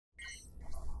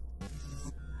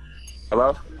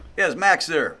Hello? Yeah, is Max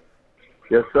there?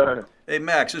 Yes, sir. Hey,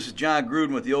 Max, this is John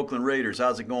Gruden with the Oakland Raiders.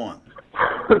 How's it going?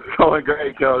 It's going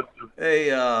great, Coach.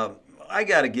 Hey, I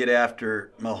got to get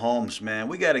after Mahomes, man.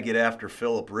 We got to get after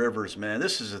Phillip Rivers, man.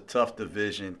 This is a tough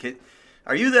division.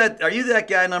 Are you that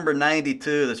guy number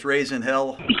 92 that's raising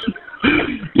hell?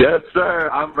 Yes, sir.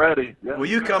 I'm ready. Yes, Will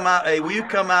you come out? Hey, will you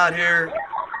come out here?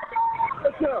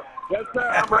 Yes, sir. Yes, sir.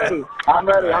 I'm ready. I'm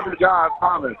ready. I'm the guy. I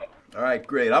promise. All right,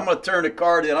 great. I'm going to turn the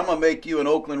card in. I'm going to make you an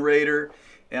Oakland Raider,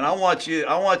 and I want you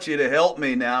to help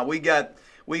me now. We got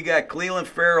Cleveland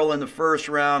Farrell in the first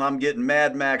round. I'm getting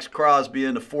Maxx Crosby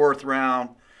in the fourth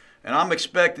round, and I'm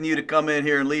expecting you to come in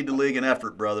here and lead the league in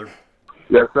effort, brother.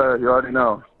 Yes, sir. You already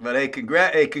know. But hey,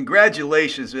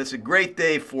 congratulations! It's a great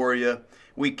day for you.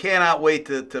 We cannot wait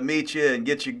to meet you and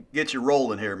get you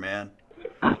rolling here, man.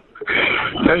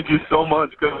 Thank you so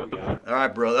much, Coach. All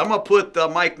right, brother. I'm gonna put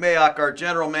Mike Mayock, our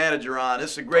general manager, on.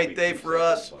 This is a great day for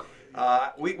us.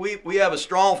 We have a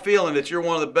strong feeling that you're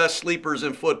one of the best sleepers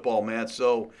in football, man.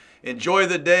 So enjoy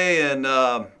the day, and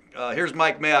here's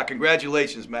Mike Mayock.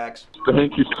 Congratulations, Max.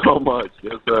 Thank you so much.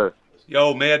 Yes, sir.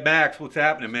 Yo, Mad Max, what's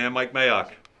happening, man? Mike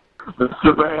Mayock.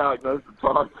 Mr. Mayock, nice to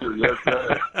talk to you. Yes,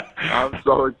 sir. I'm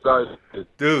so excited.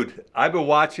 Dude, I've been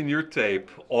watching your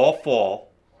tape all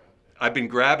fall. I've been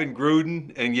grabbing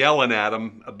Gruden and yelling at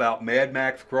him about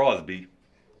Maxx Crosby,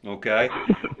 okay?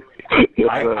 Yes,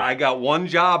 sir. I got one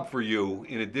job for you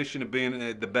in addition to being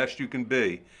the best you can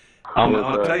be.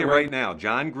 I'll tell you right now,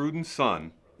 John Gruden's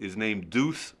son is named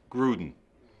Deuce Gruden.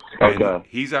 And Okay.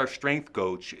 he's our strength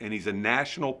coach, and he's a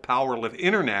international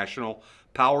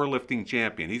powerlifting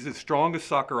champion. He's the strongest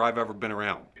sucker I've ever been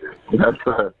around. Yes,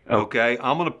 sir. Okay?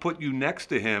 I'm going to put you next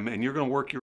to him, and you're going to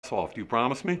work your ass off. Do you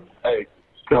promise me? Hey,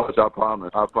 Coach, I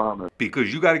promise. I promise.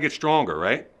 Because you got to get stronger,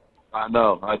 right? I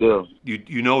know. I do.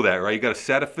 You know that, right? You got to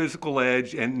set a physical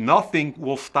edge, and nothing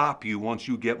will stop you once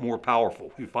you get more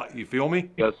powerful. You feel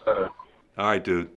me? Yes, sir. All right, dude.